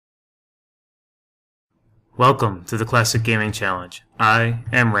Welcome to the Classic Gaming Challenge. I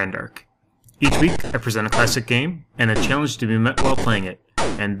am Randark. Each week I present a classic game and a challenge to be met while playing it,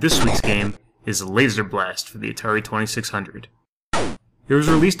 and this week's game is Laser Blast for the Atari 2600. It was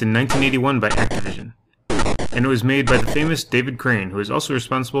released in 1981 by Activision, and it was made by the famous David Crane, who is also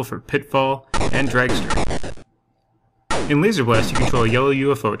responsible for Pitfall and Dragster. In Laser Blast you control a yellow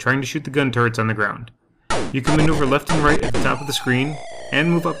UFO trying to shoot the gun turrets on the ground. You can maneuver left and right at the top of the screen, and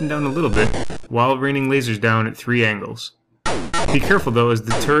move up and down a little bit, while raining lasers down at 3 angles. Be careful though, as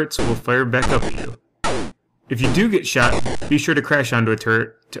the turrets will fire back up at you. If you do get shot, be sure to crash onto a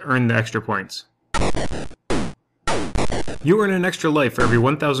turret to earn the extra points. You earn an extra life for every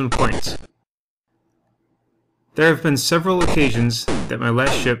 1,000 points. There have been several occasions that my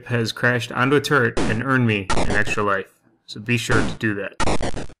last ship has crashed onto a turret and earned me an extra life, so be sure to do that.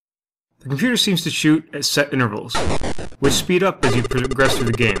 The computer seems to shoot at set intervals, which speed up as you progress through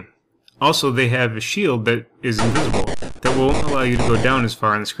the game. Also, they have a shield that is invisible, that won't allow you to go down as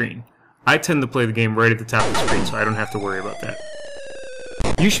far on the screen. I tend to play the game right at the top of the screen, so I don't have to worry about that.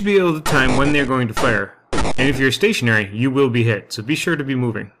 You should be able to time when they're going to fire, and if you're stationary, you will be hit, so be sure to be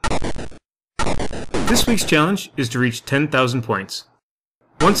moving. This week's challenge is to reach 10,000 points.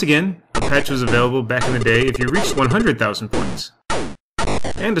 Once again, a patch was available back in the day if you reached 100,000 points.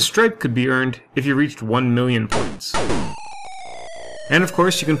 And a stripe could be earned if you reached 1 million points. And of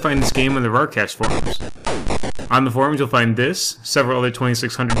course, you can find this game on the Rarcast forums. On the forums you'll find this, several other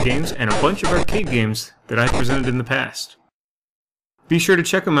 2600 games, and a bunch of arcade games that I've presented in the past. Be sure to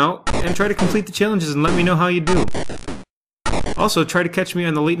check them out, and try to complete the challenges and let me know how you do. Also, try to catch me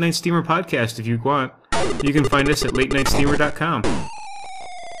on the Late Night Steamer podcast if you want. You can find us at latenightsteamer.com.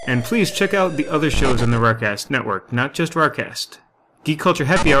 And please check out the other shows on the Rarcast network, not just Rarcast. Geek Culture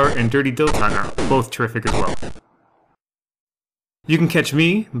Happy Hour and Dirty Dilettante are both terrific as well. You can catch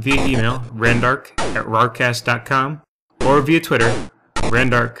me via email, randark@rarcast.com, or via Twitter,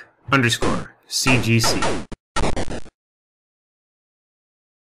 randark_CGC.